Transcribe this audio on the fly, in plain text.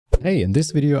Hey, in this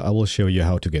video I will show you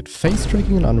how to get face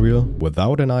tracking in Unreal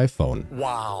without an iPhone.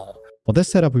 Wow. For this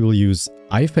setup we will use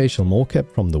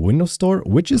iFacialMocap from the Windows Store,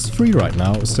 which is free right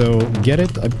now, so get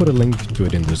it, I put a link to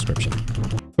it in the description.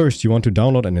 First, you want to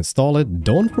download and install it.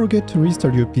 Don't forget to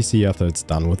restart your PC after it's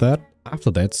done with that.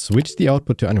 After that, switch the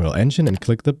output to Unreal Engine and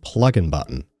click the plugin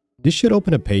button. This should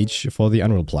open a page for the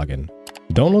Unreal plugin.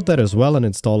 Download that as well and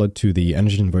install it to the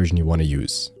engine version you want to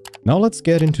use. Now let's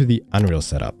get into the Unreal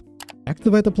setup.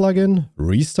 Activate the plugin,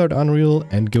 restart Unreal,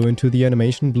 and go into the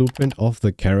animation blueprint of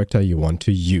the character you want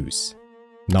to use.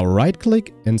 Now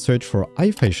right-click and search for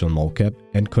iFacialMocap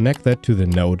and connect that to the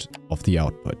node of the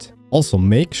output. Also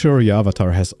make sure your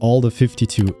avatar has all the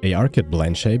 52 ARKit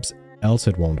blend shapes, else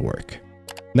it won't work.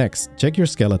 Next, check your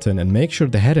skeleton and make sure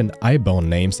the head and eye bone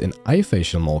names in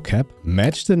iFacialMocap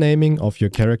match the naming of your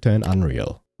character in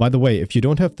Unreal. By the way, if you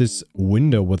don't have this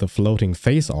window with a floating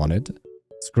face on it,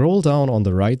 scroll down on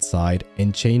the right side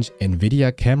and change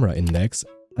Nvidia camera index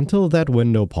until that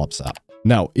window pops up.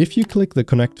 Now, if you click the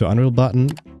connect to Unreal button,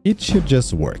 it should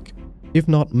just work. If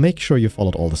not, make sure you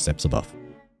followed all the steps above.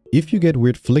 If you get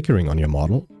weird flickering on your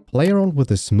model, play around with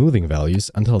the smoothing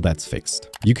values until that's fixed.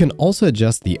 You can also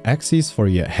adjust the axes for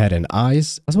your head and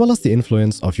eyes, as well as the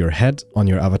influence of your head on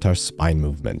your avatar's spine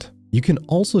movement. You can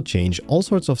also change all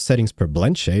sorts of settings per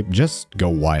blend shape, just go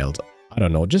wild. I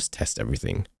don't know, just test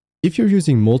everything. If you're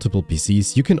using multiple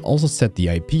PCs, you can also set the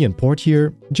IP and port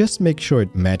here, just make sure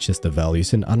it matches the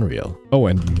values in Unreal. Oh,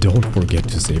 and don't forget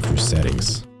to save your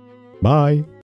settings. Bye!